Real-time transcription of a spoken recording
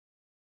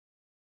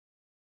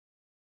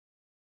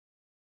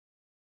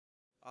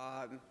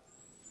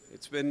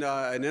It's been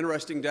an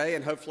interesting day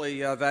and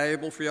hopefully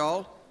valuable for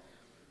y'all.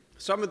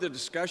 Some of the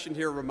discussion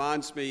here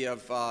reminds me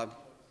of,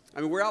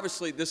 we're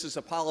obviously, this is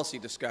a policy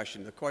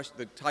discussion.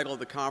 The title of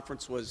the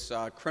conference was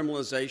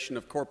Criminalization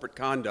of Corporate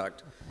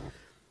Conduct.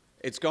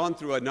 It's gone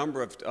through a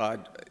number of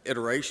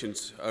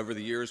iterations over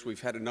the years.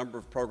 We've had a number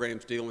of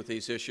programs dealing with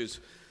these issues.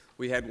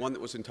 We had one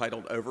that was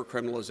entitled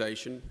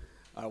Over-Criminalization.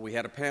 We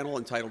had a panel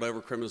entitled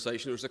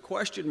Over-Criminalization. There's a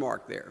question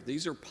mark there.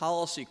 These are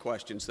policy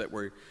questions that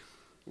we're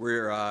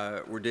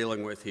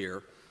dealing with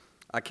here.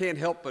 I can't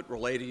help but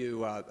relay to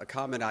you a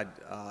comment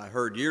I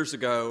heard years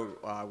ago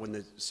when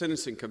the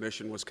Sentencing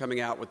Commission was coming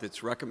out with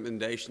its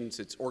recommendations,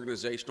 its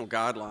organizational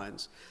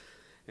guidelines.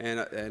 And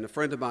a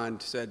friend of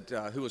mine said,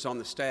 who was on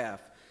the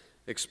staff,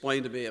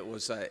 explained to me it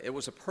was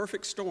a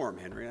perfect storm,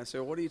 Henry. I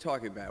said, what are you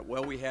talking about?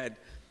 Well, we had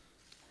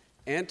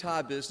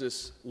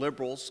anti-business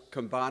liberals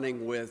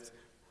combining with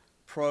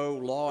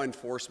pro-law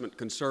enforcement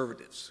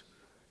conservatives,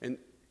 and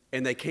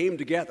they came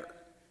together.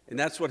 And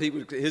that's what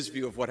his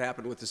view of what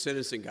happened with the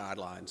sentencing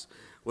guidelines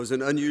was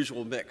an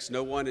unusual mix.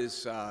 No one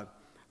is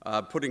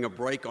putting a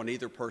brake on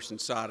either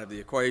person's side of the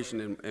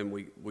equation, and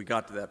we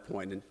got to that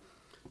point. And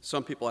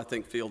some people, I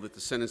think, feel that the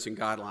sentencing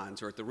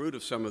guidelines are at the root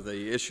of some of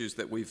the issues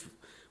that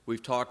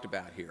we've talked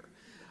about here.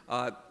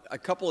 A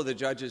couple of the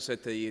judges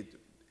at the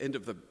end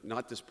of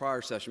not this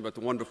prior session, but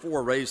the one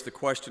before, raised the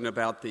question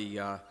about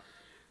the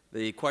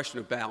question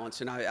of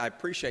balance, and I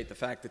appreciate the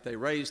fact that they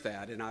raised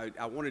that, and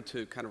I wanted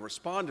to kind of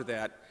respond to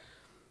that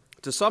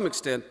to some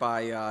extent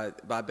by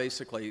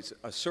basically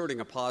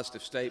asserting a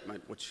positive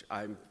statement, which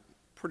I'm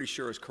pretty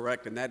sure is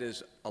correct, and that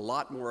is a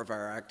lot more of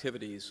our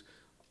activities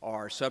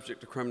are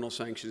subject to criminal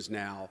sanctions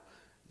now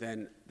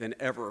than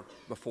ever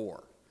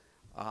before.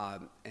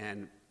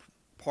 And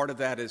part of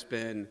that has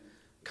been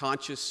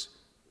conscious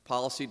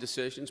policy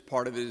decisions.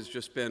 Part of it has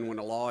just been when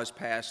a law is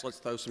passed, let's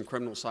throw some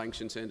criminal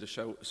sanctions in to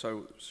show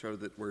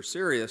that we're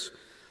serious,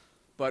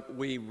 but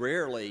we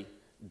rarely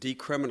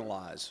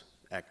decriminalize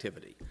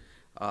activity.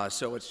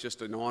 So it's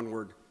just an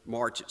onward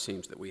march, it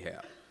seems, that we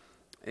have.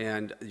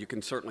 And you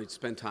can certainly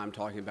spend time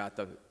talking about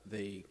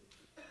the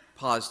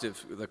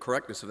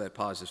correctness of that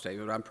positive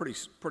statement, but I'm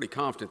pretty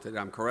confident that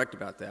I'm correct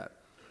about that.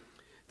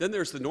 Then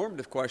there's the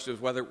normative question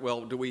of whether,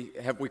 well,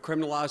 have we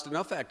criminalized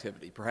enough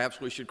activity? Perhaps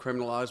we should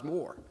criminalize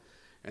more.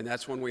 And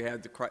that's when we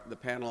had the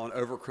panel on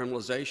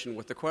over-criminalization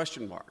with the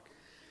question mark.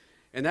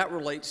 And that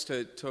relates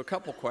to a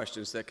couple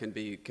questions that can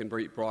be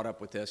brought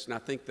up with this. And I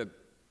think that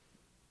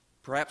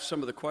perhaps some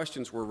of the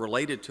questions were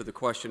related to the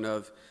question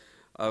of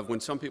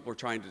when some people are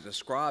trying to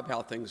describe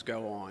how things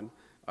go on,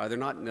 they're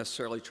not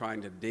necessarily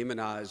trying to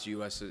demonize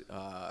U.S.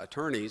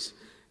 Attorneys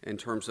in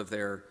terms of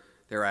their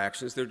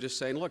actions. They're just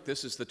saying, look,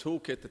 this is the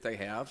toolkit that they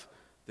have.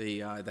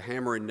 The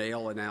hammer and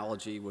nail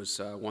analogy was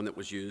one that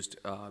was used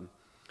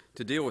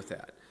to deal with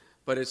that.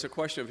 But it's a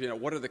question of,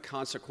 what are the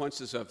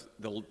consequences of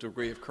the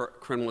degree of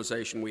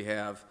criminalization we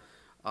have?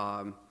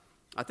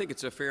 I think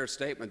it's a fair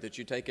statement that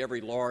you take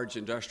every large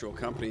industrial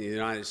company in the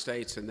United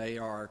States and they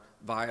are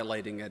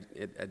violating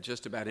at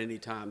just about any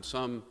time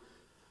some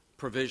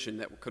provision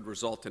that could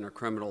result in a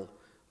criminal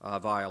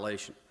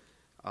violation.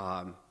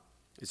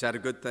 Is that a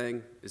good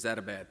thing? Is that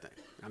a bad thing?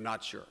 I'm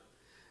not sure.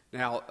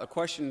 Now, a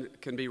question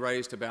can be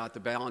raised about the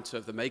balance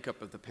of the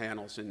makeup of the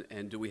panels,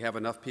 and do we have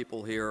enough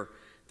people here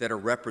that are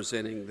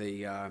representing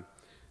the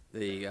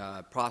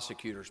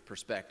prosecutor's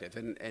perspective?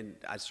 And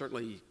I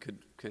certainly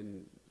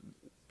can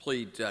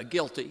plead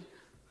guilty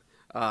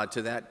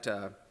to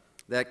that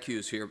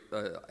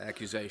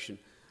accusation.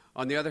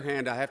 On the other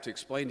hand, I have to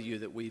explain to you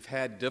that we've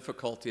had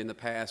difficulty in the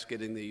past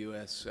getting the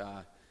U.S.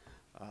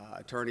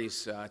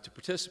 attorneys to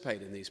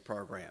participate in these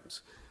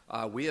programs.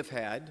 We have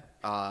had,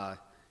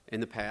 in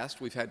the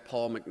past, we've had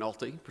Paul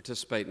McNulty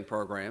participate in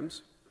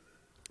programs,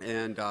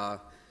 and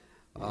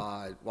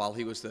while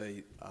he was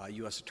the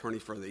U.S. Attorney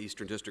for the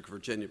Eastern District of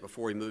Virginia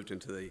before he moved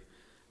into the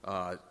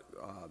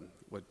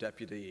what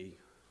deputy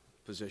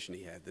position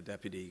he had, the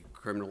Deputy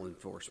Criminal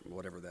Enforcement,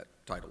 whatever that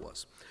title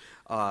was,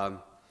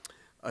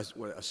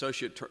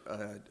 Associate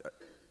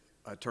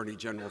Attorney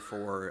General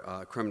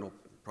for Criminal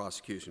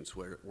Prosecutions,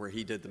 where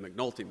he did the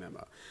McNulty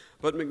memo.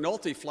 But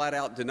McNulty flat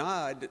out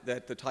denied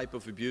that the type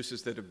of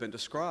abuses that have been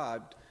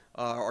described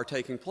are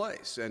taking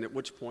place, and at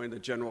which point the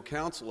General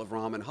Counsel of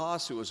Rahman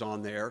Haas, who was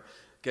on there,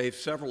 gave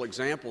several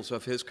examples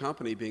of his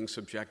company being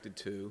subjected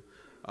to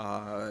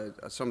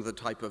some of the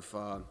type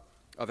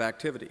of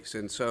activities.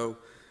 And so,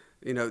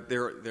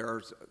 there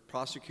are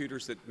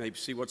prosecutors that may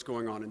see what's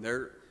going on in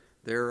their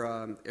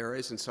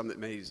areas and some that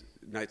may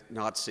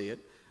not see it.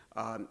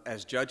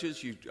 As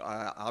judges,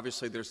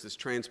 obviously there's this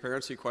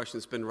transparency question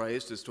that's been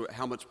raised as to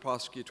how much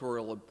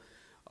prosecutorial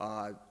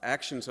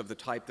actions of the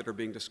type that are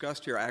being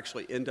discussed here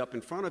actually end up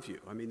in front of you.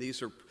 I mean,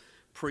 these are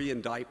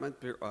pre-indictment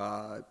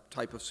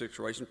type of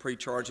situation,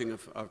 pre-charging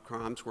of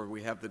crimes where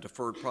we have the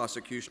deferred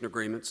prosecution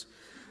agreements,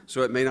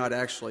 so it may not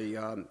actually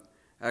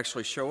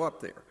show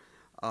up there.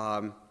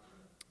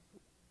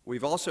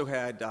 We've also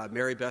had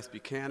Mary Beth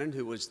Buchanan,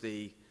 who was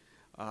the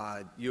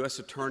U.S.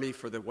 Attorney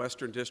for the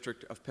Western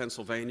District of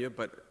Pennsylvania,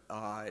 but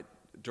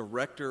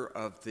Director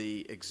of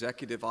the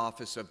Executive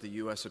Office of the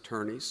U.S.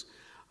 Attorneys,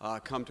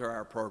 come to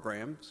our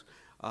programs.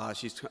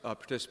 She's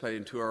participated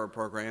in 2 of our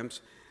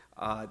programs.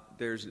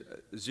 There's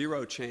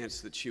zero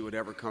chance that she would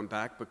ever come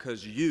back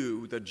because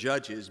you, the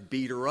judges,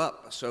 beat her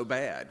up so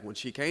bad when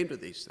she came to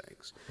these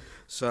things.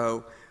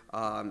 So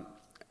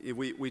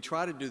we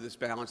try to do this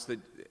balance that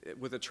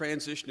with a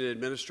transition in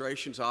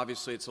administrations,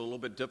 obviously it's a little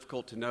bit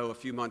difficult to know a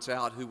few months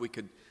out who we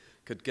could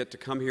get to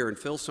come here and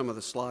fill some of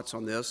the slots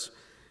on this.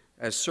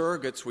 As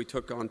surrogates, we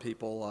took on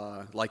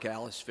people like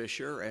Alice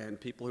Fisher and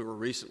people who were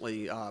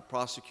recently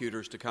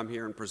prosecutors to come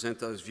here and present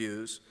those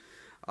views.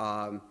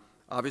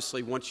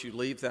 Obviously, once you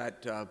leave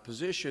that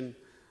position,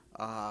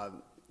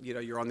 you know,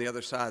 you're on the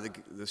other side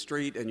of the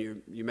street and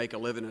you make a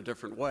living a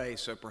different way,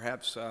 so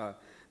perhaps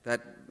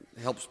that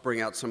helps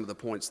bring out some of the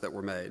points that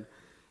were made.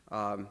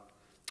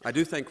 I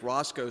do think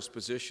Roscoe's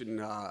position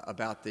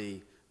about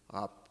the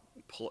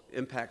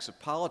impacts of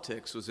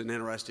politics was an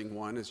interesting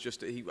one. It's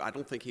just, I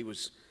don't think he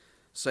was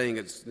saying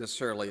it's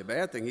necessarily a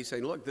bad thing. He's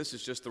saying, look, this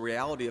is just the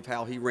reality of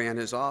how he ran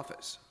his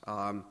office.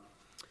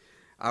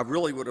 I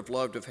really would have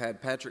loved to have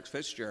had Patrick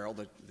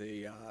Fitzgerald,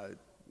 the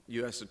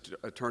U.S.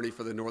 Attorney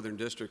for the Northern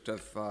District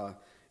of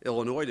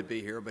Illinois, to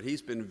be here, but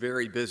he's been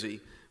very busy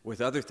with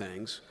other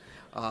things.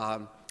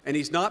 And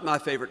he's not my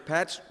favorite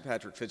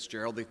Patrick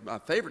Fitzgerald. My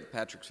favorite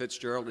Patrick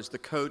Fitzgerald is the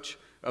coach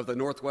of the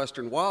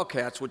Northwestern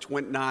Wildcats, which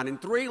went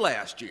 9-3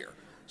 last year.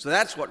 So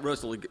that's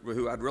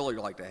who I'd really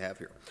like to have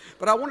here.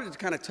 But I wanted to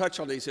kind of touch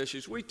on these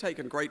issues. We've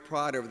taken great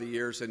pride over the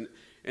years in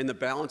the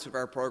balance of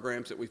our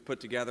programs that we've put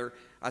together.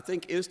 I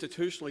think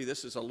institutionally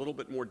this is a little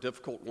bit more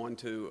difficult one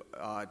to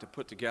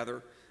put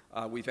together.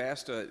 We've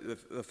asked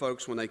the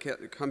folks when they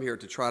come here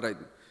to try to,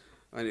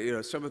 you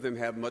know, some of them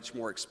have much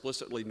more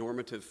explicitly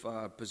normative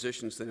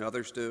positions than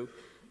others do.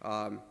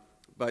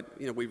 But,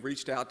 you know, we've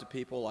reached out to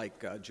people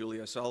like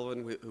Julia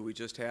Sullivan, who we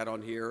just had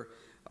on here,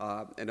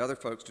 and other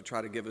folks to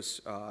try to give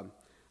us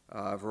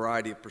a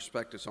variety of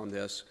perspectives on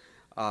this.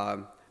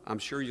 I'm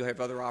sure you'll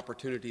have other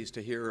opportunities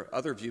to hear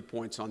other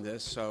viewpoints on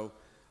this, so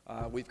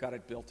we've got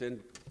it built in,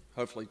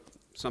 hopefully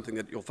something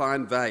that you'll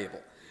find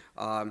valuable.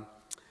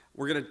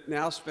 We're going to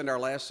now spend our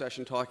last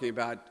session talking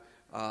about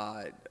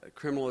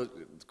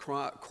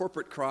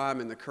corporate crime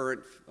and the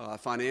current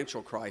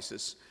financial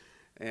crisis.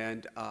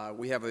 And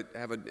we have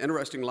an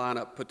interesting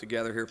lineup put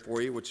together here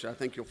for you, which I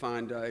think you'll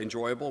find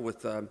enjoyable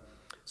with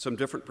some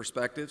different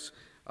perspectives.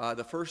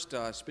 The first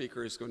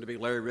speaker is going to be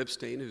Larry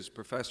Ribstein, who's a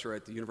professor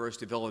at the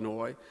University of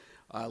Illinois.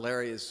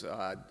 Larry is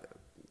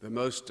the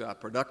most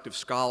productive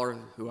scholar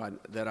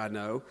that I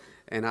know,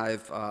 and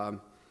I've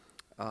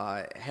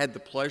had the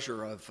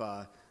pleasure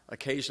of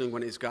occasionally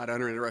when he's got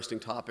uninteresting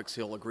topics,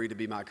 he'll agree to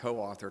be my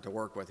co-author to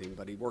work with him,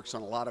 but he works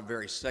on a lot of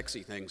very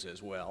sexy things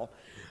as well.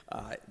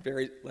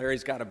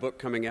 Larry's got a book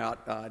coming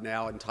out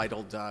now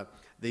entitled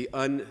The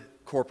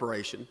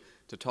Uncorporation,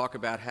 to talk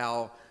about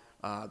how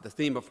the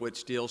theme of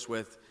which deals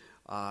with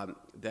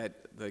that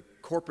the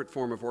corporate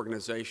form of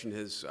organization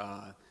is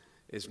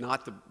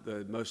not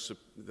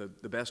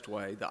the best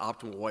way, the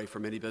optimal way for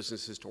many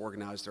businesses to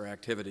organize their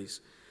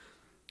activities.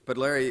 But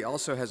Larry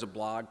also has a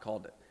blog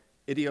called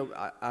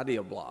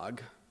Ideoblog,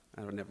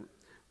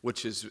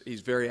 which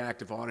he's very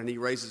active on, and he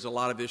raises a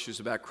lot of issues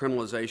about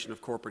criminalization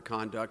of corporate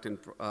conduct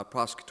and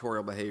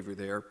prosecutorial behavior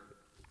there.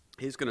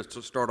 He's going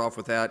to start off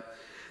with that.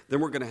 Then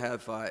we're going to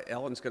have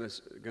Ellen's going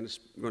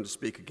to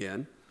speak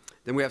again.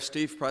 Then we have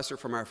Steve Presser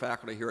from our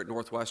faculty here at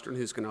Northwestern,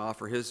 who's going to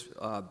offer his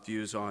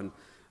views on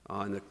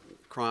the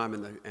crime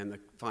and the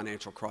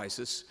financial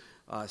crisis.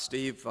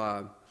 Steve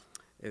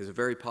is a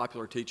very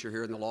popular teacher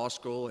here in the law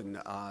school and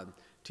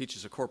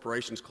teaches a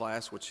corporations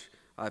class, which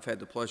I've had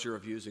the pleasure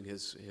of using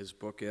his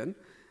book in.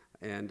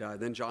 And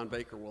then John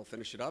Baker will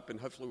finish it up, and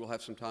hopefully we'll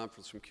have some time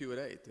for some Q&A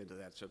at the end of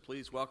that. So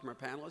please welcome our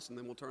panelists, and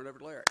then we'll turn it over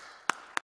to Larry.